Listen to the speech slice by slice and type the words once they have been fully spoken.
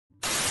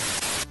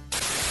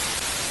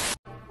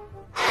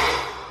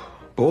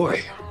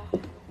Boy,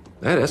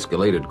 that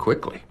escalated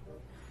quickly.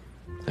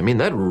 I mean,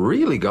 that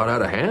really got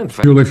out of hand.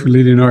 Julie, for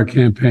leading our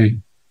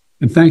campaign.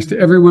 And thanks to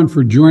everyone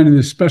for joining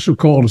this special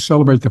call to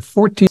celebrate the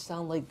 14th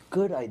Sound like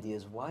good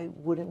ideas. Why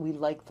wouldn't we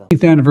like them?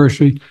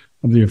 anniversary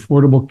of the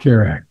Affordable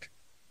Care Act.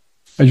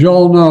 As you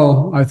all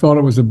know, I thought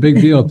it was a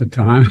big deal at the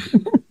time.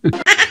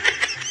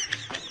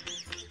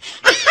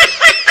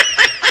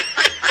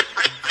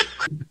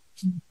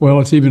 Well,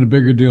 it's even a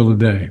bigger deal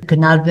today. Could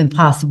not have been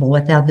possible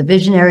without the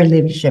visionary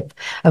leadership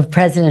of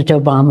President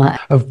Obama,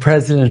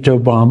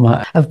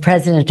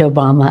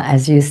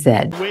 as you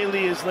said.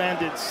 Whaley has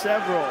landed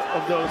several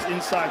of those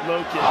inside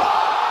low-kicks.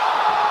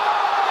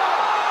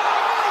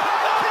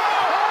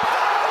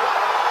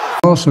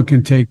 Also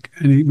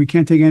we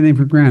can't take anything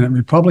for granted.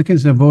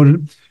 Republicans have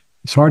voted,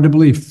 it's hard to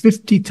believe,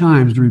 50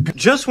 times to repeal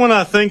Just when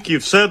I think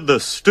you've said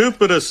the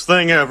stupidest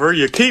thing ever,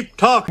 you keep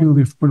talking.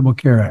 the Affordable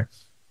Care Act.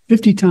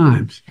 50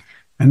 times.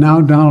 And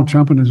now Donald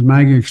Trump and his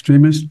MAGA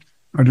extremists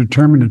are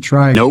determined to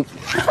try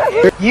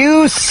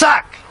You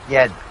suck,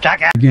 you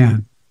jackass.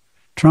 again.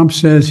 Trump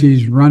says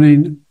he's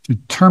running to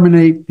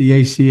terminate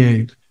the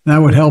ACA. That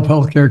would help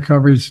healthcare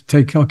coverage,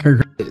 take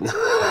healthcare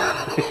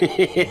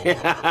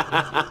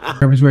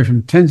coverage away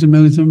from tens of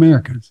millions of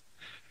Americans.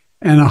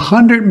 And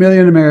 100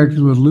 million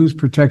Americans would lose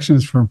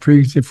protections for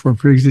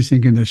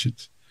pre-existing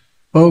conditions.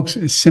 Folks,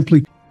 it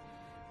simply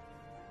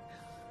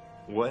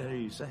What are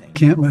you saying?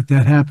 can't let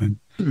that happen.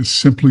 It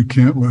simply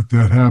can't let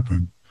that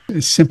happen.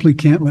 It simply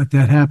can't let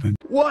that happen.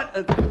 What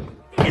an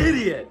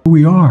idiot!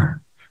 We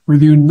are. We're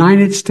the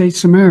United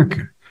States of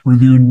America. We're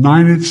the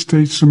United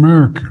States of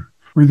America.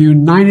 We're the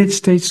United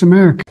States of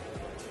America.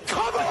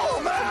 Come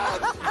on,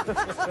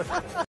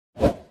 man!